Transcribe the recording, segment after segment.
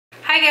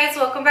Hi guys,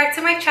 welcome back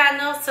to my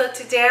channel. So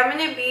today I'm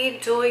going to be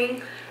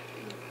doing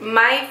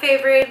my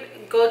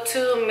favorite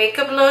go-to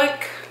makeup look,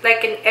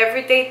 like an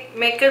everyday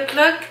makeup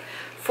look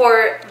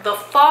for the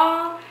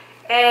fall.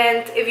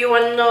 And if you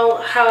want to know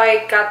how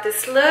I got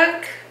this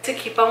look, to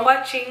keep on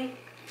watching.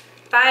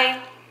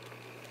 Bye!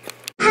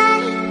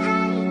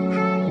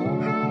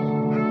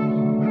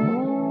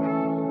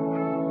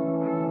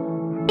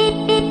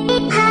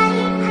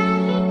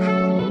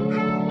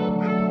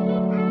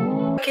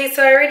 Okay,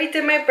 so I already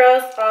did my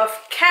brows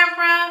off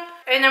camera,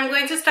 and I'm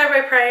going to start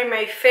by priming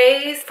my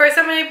face. First,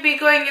 I'm going to be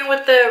going in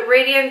with the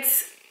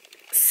Radiance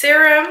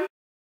Serum.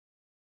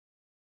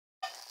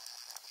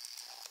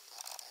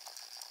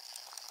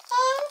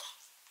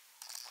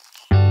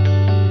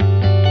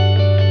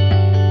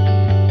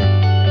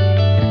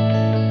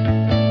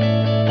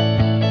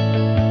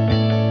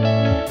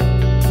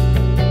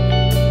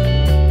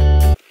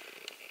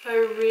 I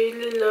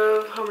really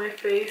love how my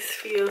face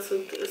feels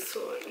with this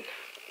one.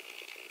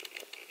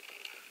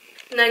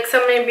 Next,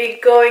 I'm going to be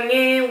going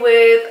in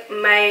with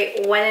my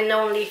one and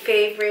only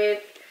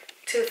favorite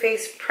Too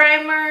Faced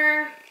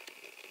primer.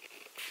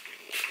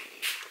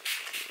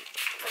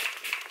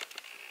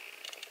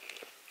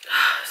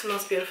 It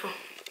smells beautiful.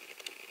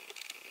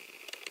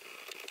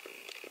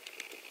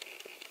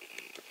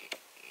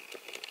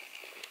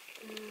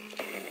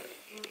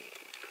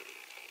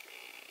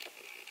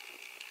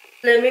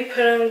 Let me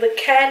put on the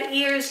cat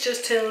ears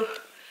just to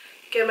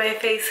get my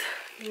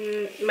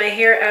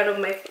hair out of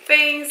my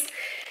face.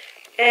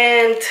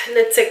 And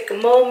let's take a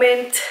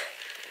moment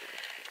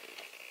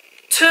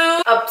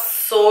to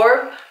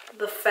absorb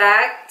the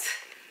fact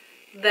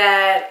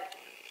that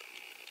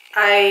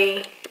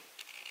I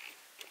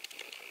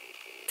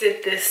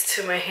did this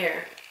to my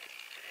hair.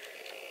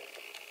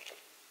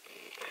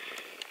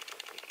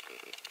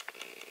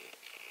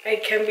 I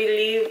can't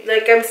believe,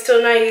 like, I'm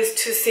still not used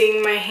to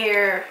seeing my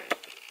hair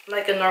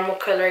like a normal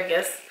color, I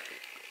guess.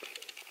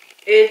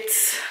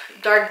 It's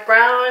dark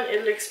brown.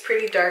 It looks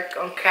pretty dark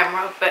on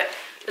camera, but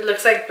it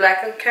looks like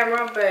black on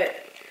camera, but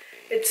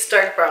it's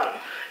dark brown.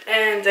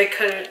 And I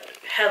cut it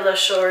hella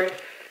short.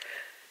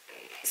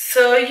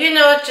 So, you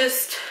know,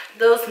 just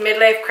those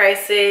midlife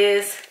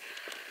crisis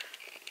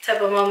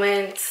type of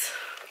moments.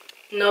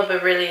 No,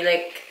 but really,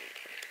 like,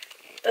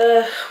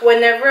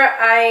 whenever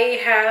I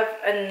have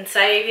an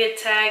anxiety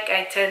attack,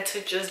 I tend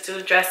to just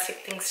do drastic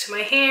things to my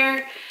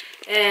hair.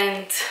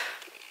 And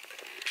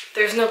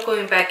there's no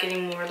going back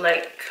anymore.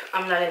 Like,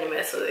 I'm not gonna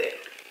mess with it.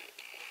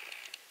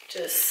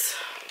 Just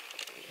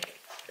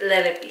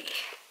let it be.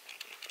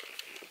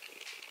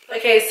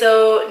 Okay,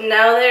 so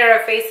now that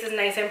our face is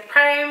nice and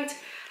primed,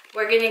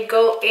 we're gonna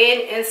go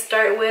in and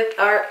start with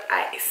our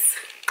eyes.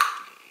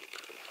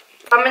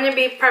 I'm gonna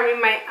be priming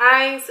my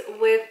eyes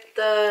with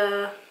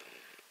the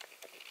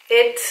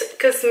It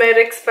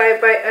Cosmetics by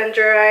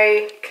Under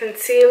Eye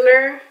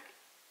Concealer.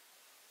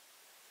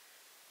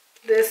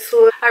 This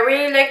one, I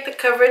really like the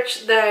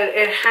coverage that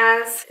it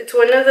has. It's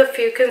one of the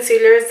few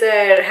concealers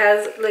that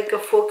has like a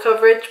full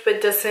coverage but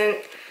doesn't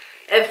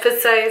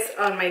emphasize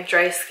on my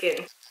dry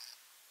skin.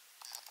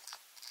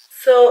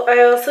 So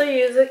I also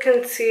use a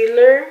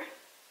concealer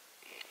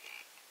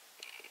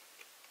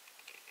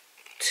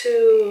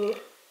to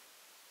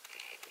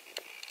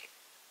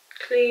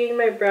clean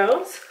my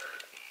brows.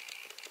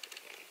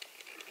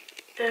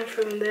 And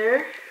from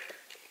there,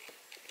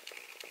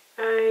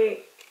 I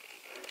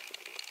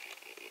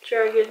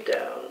drag it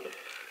down.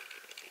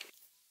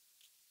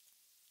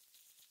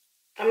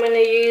 I'm going to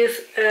use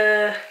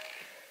a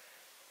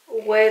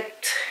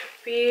wet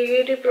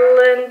beauty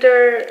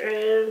blender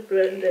and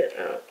blend it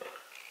out.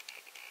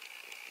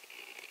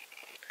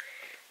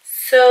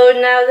 So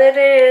now that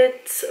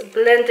it's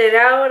blended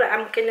out,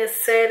 I'm going to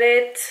set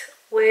it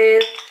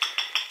with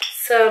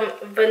some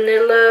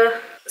vanilla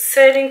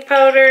setting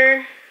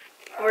powder,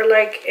 or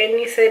like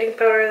any setting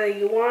powder that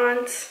you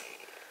want.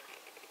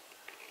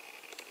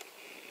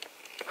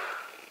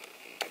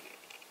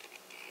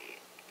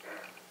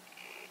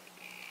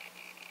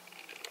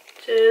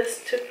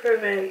 Just to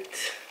prevent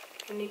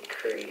any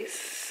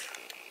crease.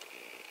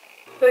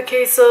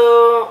 Okay,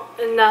 so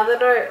now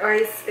that our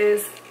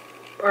eyes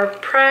are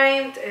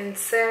primed and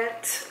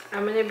set,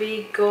 I'm gonna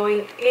be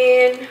going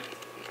in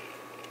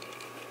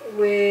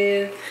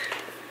with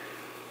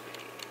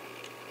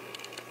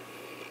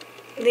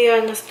the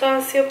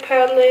Anastasia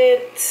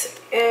palette,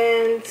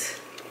 and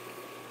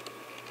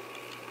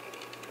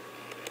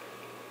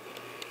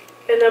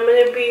I'm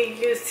gonna be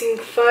using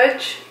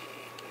Fudge.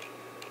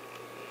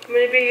 I'm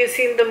going to be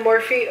using the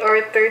Morphe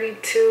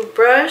R32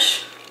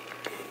 brush,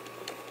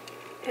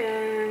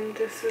 and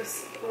this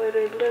is what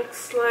it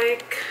looks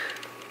like.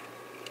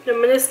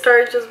 I'm going to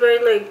start just by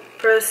like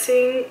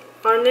pressing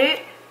on it.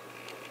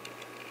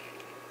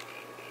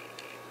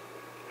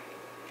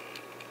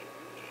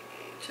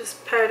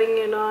 Just patting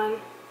it on,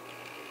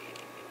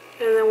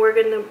 and then we're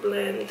going to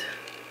blend.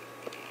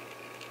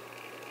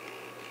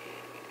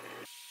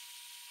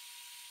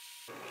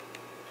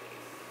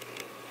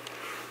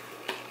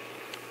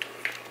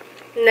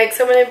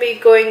 Next, I'm going to be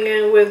going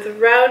in with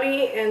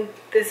Rowdy, and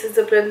this is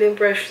the blending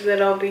brush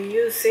that I'll be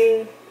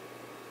using.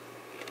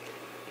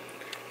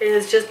 And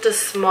it's just a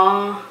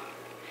small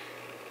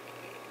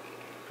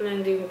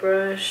blending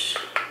brush.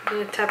 I'm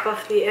going to tap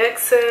off the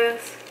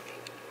excess,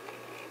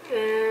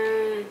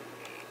 and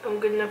I'm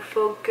going to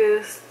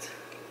focus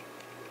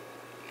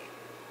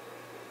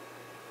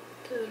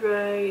just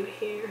right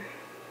here.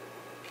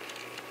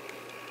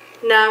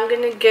 Now I'm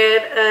going to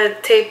get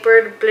a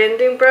tapered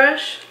blending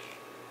brush,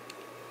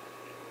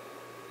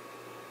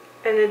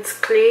 and it's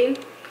clean,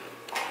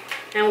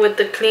 and with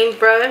the clean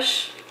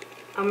brush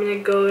I'm going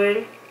to go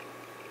in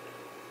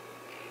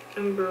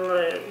and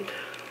blend.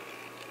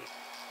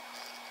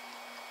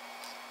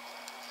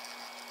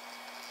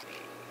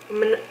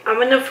 I'm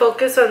gonna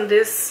focus on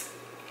this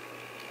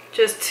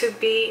just to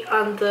be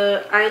on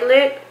the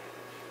eyelid.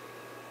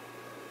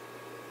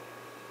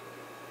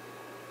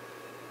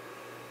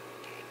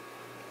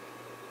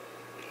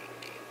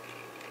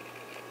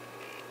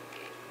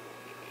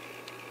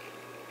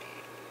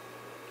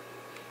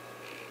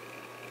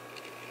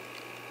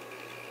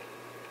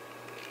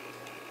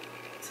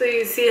 So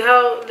you see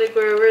how like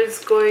wherever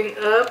it's going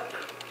up,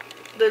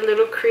 the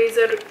little crease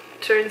that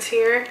turns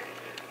here,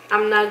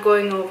 I'm not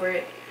going over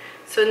it.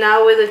 So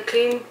now with a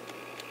clean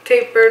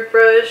tapered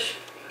brush,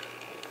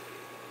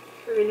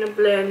 we're gonna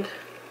blend.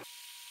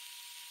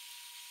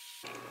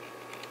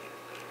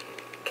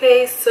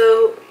 Okay,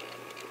 so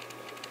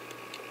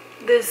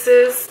this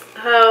is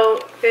how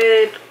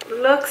it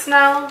looks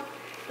now.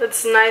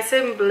 It's nice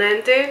and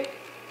blended,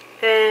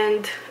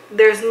 and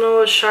there's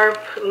no sharp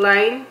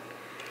line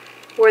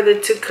where the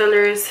two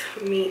colors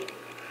meet.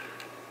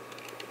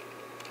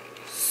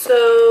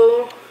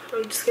 So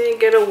I'm just gonna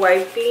get a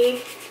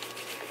wipey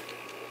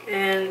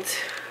and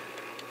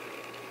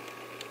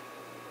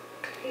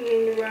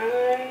clean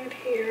right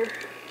here.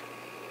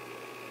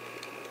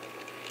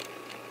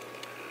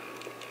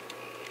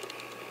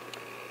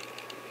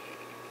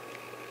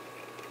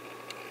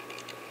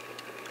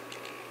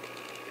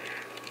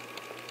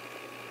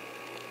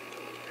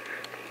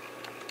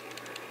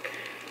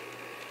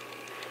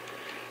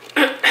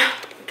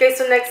 Okay,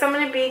 so next I'm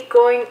going to be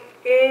going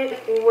in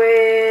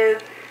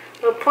with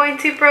a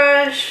pointy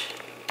brush,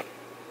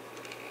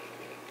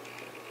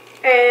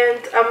 and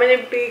I'm going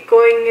to be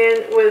going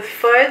in with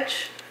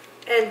fudge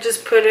and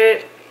just put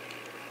it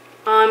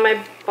on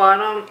my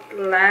bottom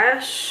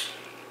lash,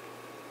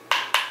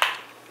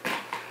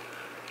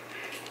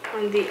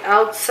 on the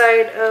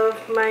outside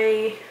of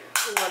my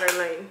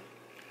waterline.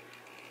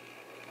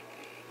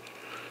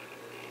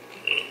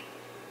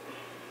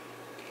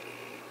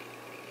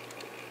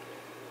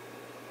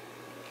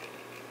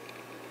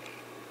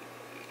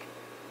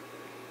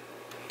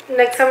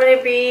 Next, I'm going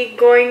to be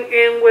going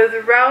in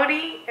with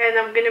Rowdy, and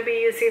I'm going to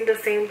be using the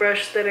same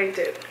brush that I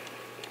did.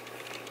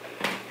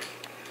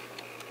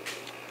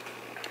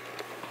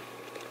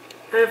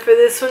 And for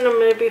this one, I'm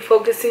going to be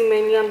focusing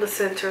mainly on the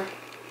center.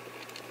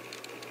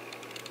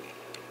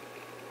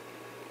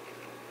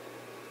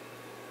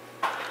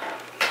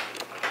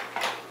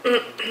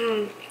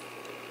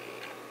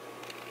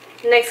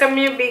 Next, I'm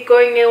going to be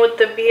going in with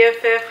the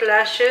BFF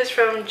lashes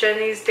from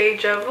Jenny's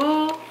Deja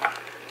Vu.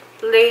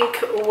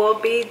 Link will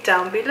be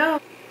down below.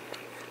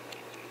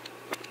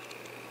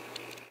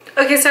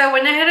 Okay, so I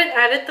went ahead and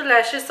added the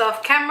lashes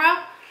off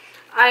camera.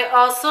 I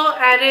also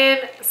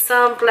added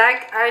some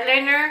black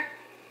eyeliner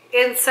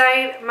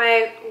inside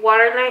my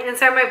waterline,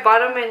 inside my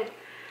bottom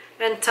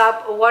and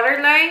top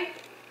waterline.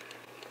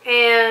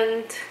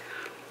 And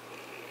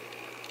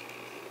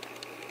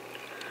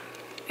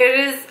it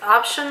is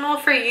optional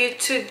for you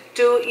to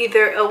do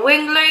either a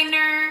wing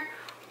liner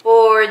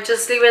or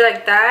just leave it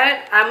like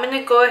that. I'm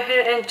gonna go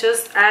ahead and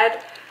just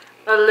add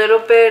a little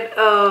bit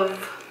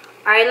of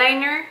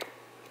eyeliner,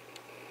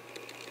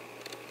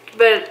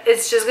 but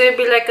it's just gonna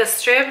be like a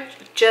strip,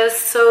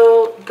 just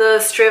so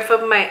the strip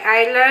of my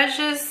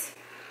eyelashes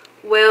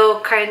will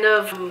kind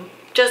of,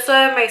 just so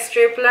that my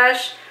strip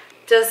lash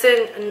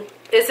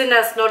isn't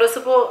as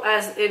noticeable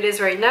as it is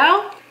right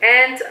now.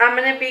 And I'm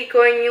gonna be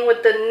going in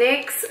with the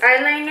NYX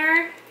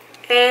eyeliner,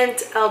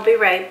 and I'll be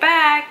right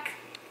back.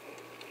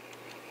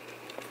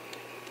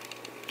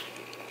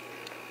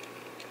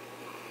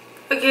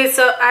 Okay,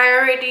 so I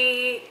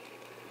already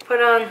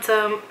put on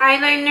some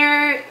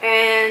eyeliner,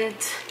 and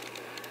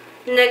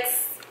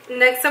next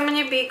I'm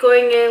going to be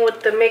going in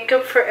with the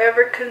Makeup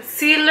Forever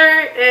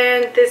concealer,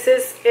 and this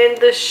is in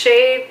the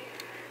shade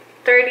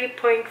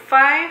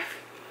 30.5.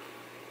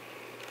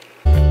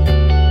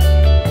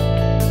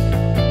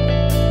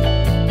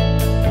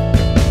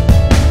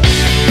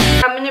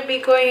 I'm going to be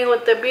going in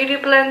with the Beauty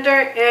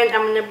Blender, and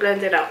I'm going to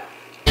blend it out.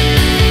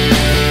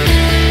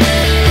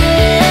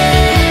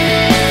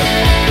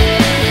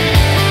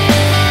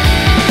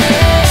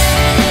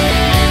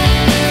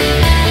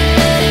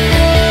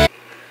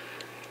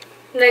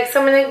 Next,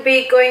 I'm going to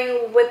be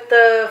going with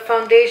the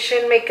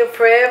foundation Makeup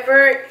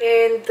Forever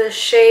in the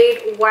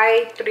shade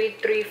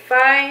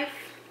Y335.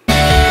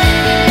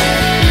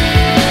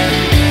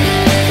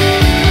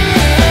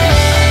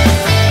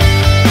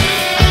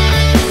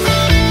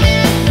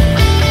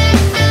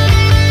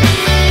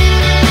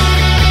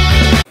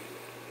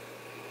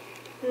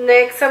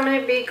 Next, I'm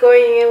going to be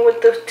going in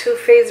with the Too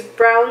Faced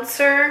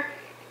bronzer.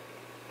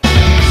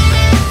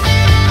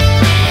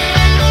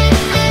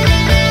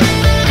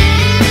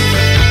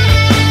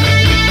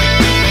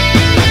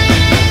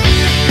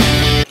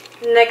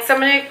 Next, I'm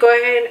going to go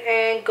ahead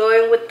and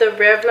go in with the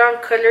Revlon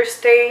Color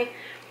Stain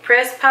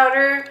Press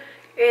Powder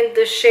in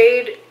the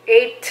shade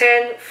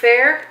 810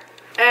 Fair.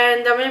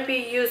 And I'm going to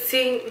be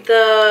using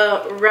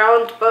the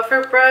round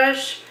buffer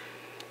brush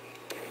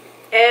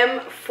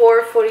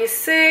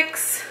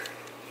M446.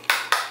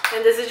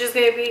 And this is just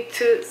going to be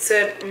to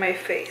set my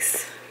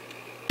face.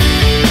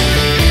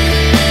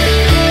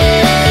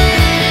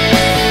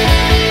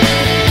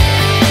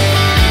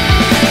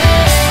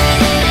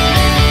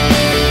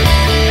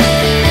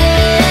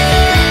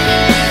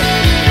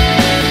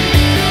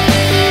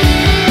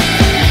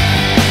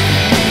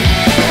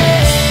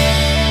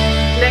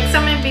 Next,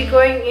 I'm going to be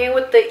going in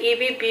with the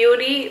EB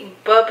Beauty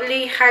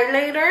Bubbly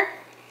Highlighter.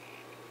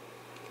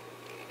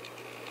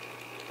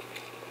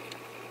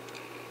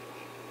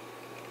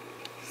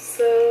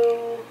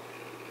 So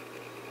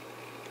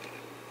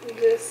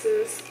this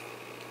is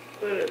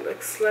what it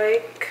looks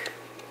like.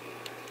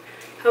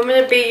 I'm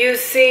going to be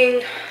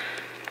using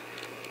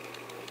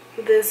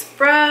this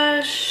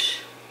brush.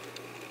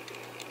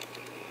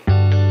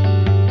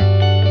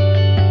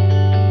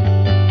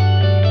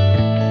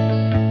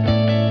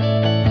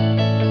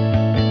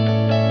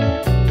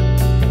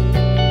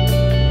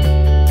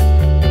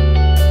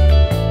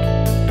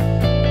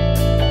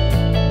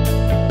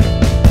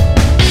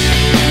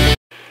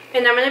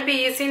 And I'm going to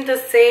be using the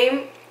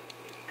same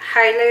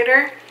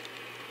highlighter,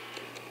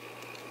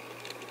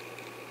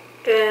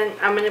 and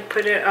I'm going to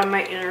put it on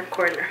my inner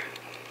corner.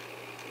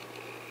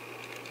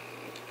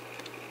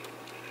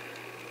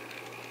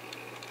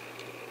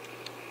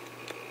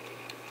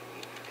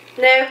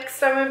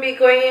 Next, I'm going to be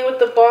going in with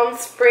the Balm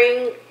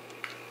Spring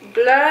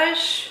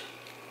blush.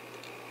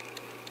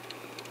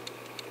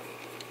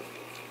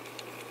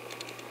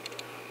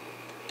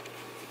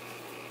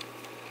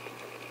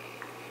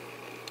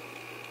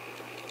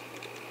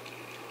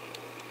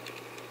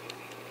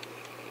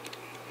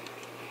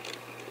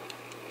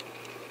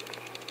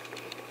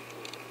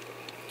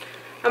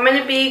 I'm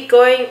going to be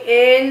going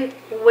in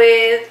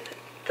with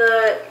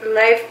the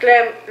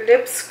Liveglam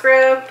lip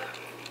scrub.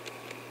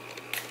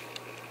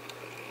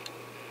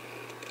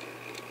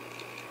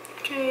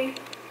 Okay.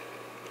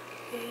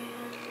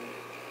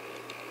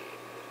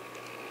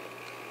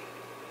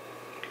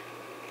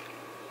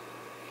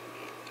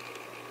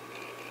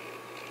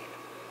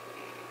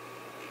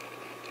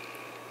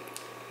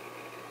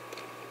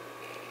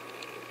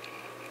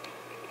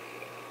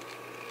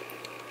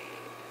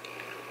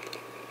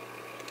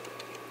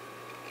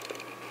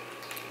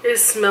 It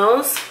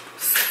smells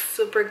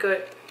super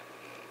good.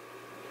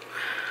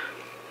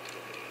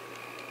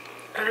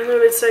 I don't know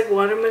if it's like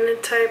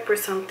watermelon type or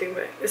something,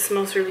 but it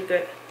smells really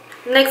good.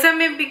 Next, I'm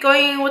going to be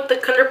going in with the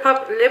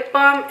ColourPop lip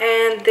balm,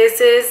 and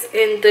this is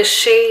in the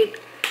shade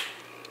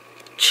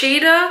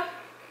Cheetah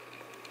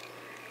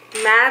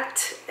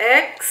Matte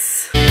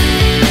X.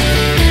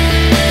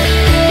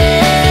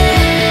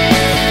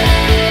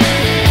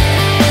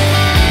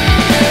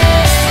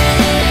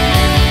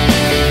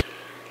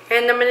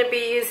 And I'm going to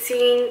be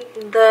using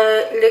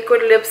the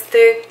liquid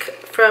lipstick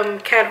from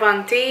Kat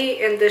Von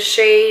D in the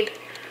shade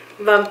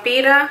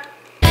Vampira.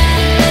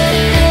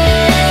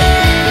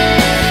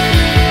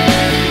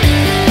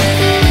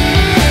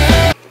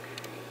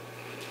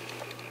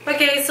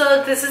 Okay,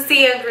 so this is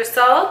the end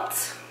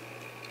result.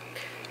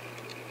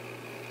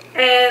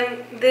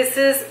 And this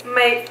is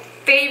my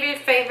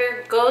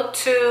favorite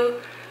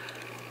go-to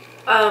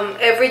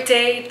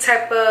everyday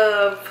type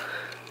of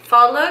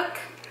fall look.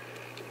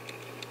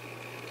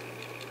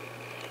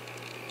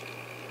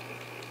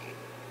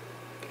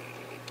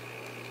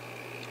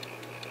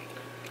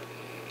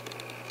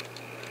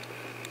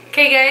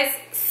 Okay guys,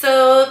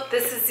 so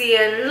this is the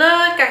end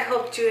look. I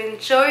hope you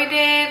enjoyed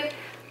it,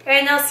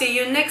 and I'll see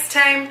you next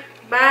time.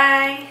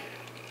 Bye.